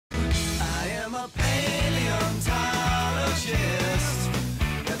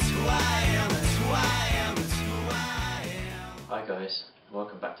guys,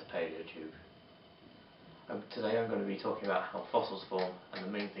 welcome back to Palaeotube. Today I'm going to be talking about how fossils form and the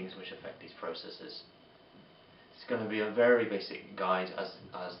main things which affect these processes. It's going to be a very basic guide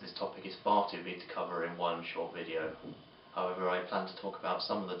as this topic is far too big to cover in one short video. However, I plan to talk about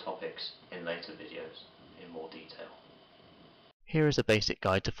some of the topics in later videos in more detail. Here is a basic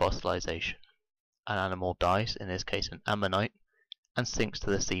guide to fossilization. An animal dies, in this case an ammonite, and sinks to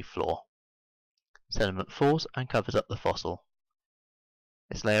the sea floor. Sediment falls and covers up the fossil.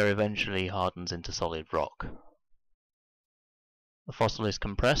 This layer eventually hardens into solid rock. The fossil is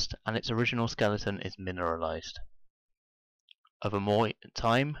compressed and its original skeleton is mineralized. Over more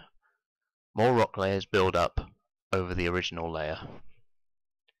time, more rock layers build up over the original layer.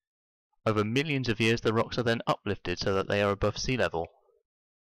 Over millions of years, the rocks are then uplifted so that they are above sea level.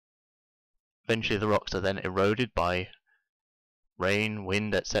 Eventually the rocks are then eroded by rain,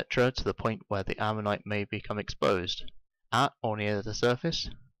 wind, etc. to the point where the ammonite may become exposed at or near the surface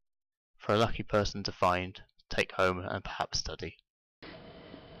for a lucky person to find, take home and perhaps study.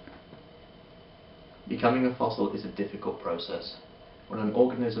 Becoming a fossil is a difficult process. When an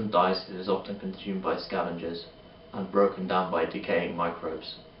organism dies, it is often consumed by scavengers and broken down by decaying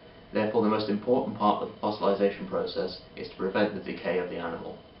microbes. Therefore, the most important part of the fossilization process is to prevent the decay of the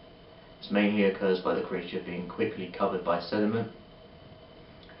animal. This mainly occurs by the creature being quickly covered by sediment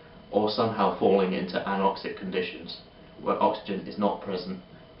or somehow falling into anoxic conditions, where oxygen is not present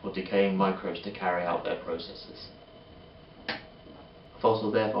for decaying microbes to carry out their processes. A fossil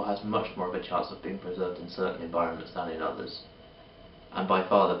therefore has much more of a chance of being preserved in certain environments than in others, and by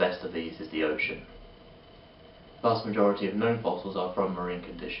far the best of these is the ocean. The vast majority of known fossils are from marine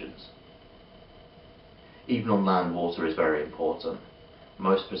conditions. Even on land, water is very important.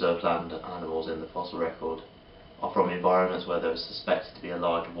 Most preserved land animals in the fossil record are from environments where there is suspected to be a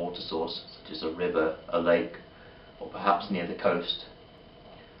large water source, such as a river, a lake, or perhaps near the coast.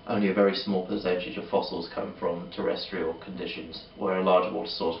 Only a very small percentage of fossils come from terrestrial conditions, where a large water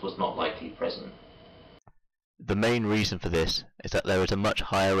source was not likely present. The main reason for this is that there is a much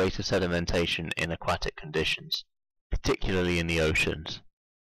higher rate of sedimentation in aquatic conditions, particularly in the oceans.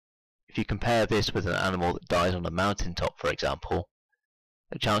 If you compare this with an animal that dies on a mountaintop, for example,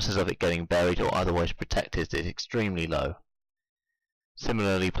 the chances of it getting buried or otherwise protected is extremely low.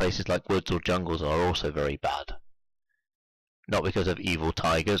 Similarly, places like woods or jungles are also very bad. Not because of evil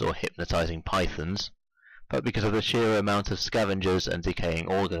tigers or hypnotizing pythons, but because of the sheer amount of scavengers and decaying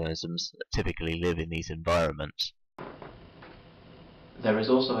organisms that typically live in these environments. There is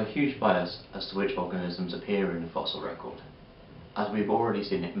also a huge bias as to which organisms appear in the fossil record. As we've already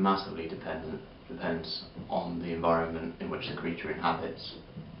seen, it massively depends on the environment in which the creature inhabits.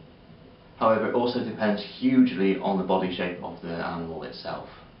 However, it also depends hugely on the body shape of the animal itself.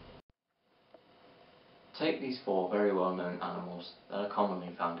 Take these four very well-known animals that are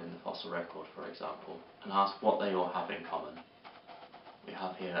commonly found in the fossil record, for example, and ask what they all have in common. We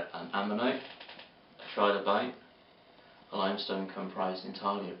have here an ammonite, a trilobite, a limestone comprised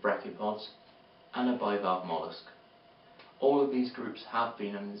entirely of brachiopods, and a bivalve mollusk. All of these groups have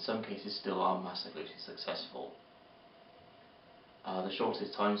been, and in some cases still are, massively successful. The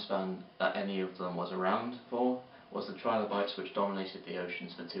shortest time span that any of them was around for was the trilobites, which dominated the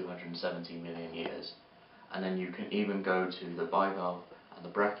oceans for 270 million years. And then you can even go to the bivalve and the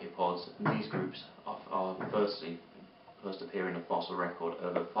brachiopods, and these groups first appear in a fossil record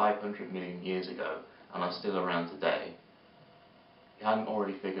over 500 million years ago and are still around today. If you hadn't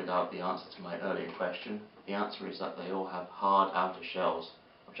already figured out the answer to my earlier question, the answer is that they all have hard outer shells,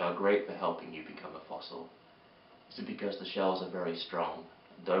 which are great for helping you become a fossil. This is because the shells are very strong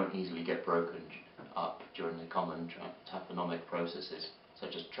and don't easily get broken up during the common taphonomic processes,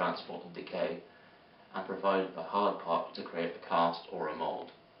 such as transport and decay, and provide a hard part to create a cast or a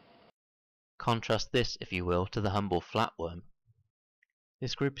mould. Contrast this, if you will, to the humble flatworm.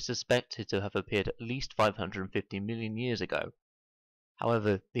 This group is suspected to have appeared at least 550 million years ago.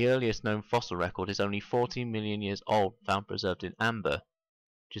 However, the earliest known fossil record is only 14 million years old, found preserved in amber,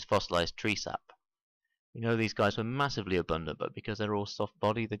 which is fossilized tree sap. We know these guys were massively abundant, but because they're all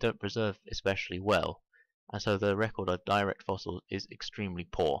soft-bodied, they don't preserve especially well, and so the record of direct fossils is extremely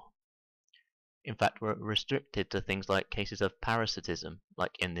poor. In fact, we're restricted to things like cases of parasitism,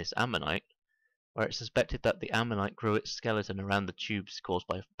 like in this ammonite, where it's suspected that the ammonite grew its skeleton around the tubes caused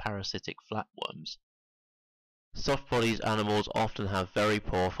by parasitic flatworms. Soft-bodied animals often have very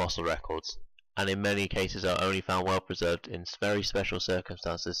poor fossil records, and in many cases are only found well preserved in very special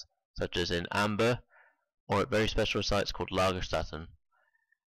circumstances, such as in amber, or at very special sites called Lagerstätten,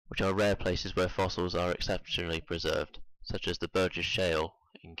 which are rare places where fossils are exceptionally preserved, such as the Burgess Shale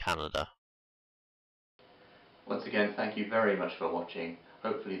in Canada. Once again, thank you very much for watching.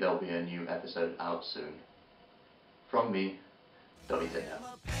 Hopefully there'll be a new episode out soon. From me, Dolly Dinner.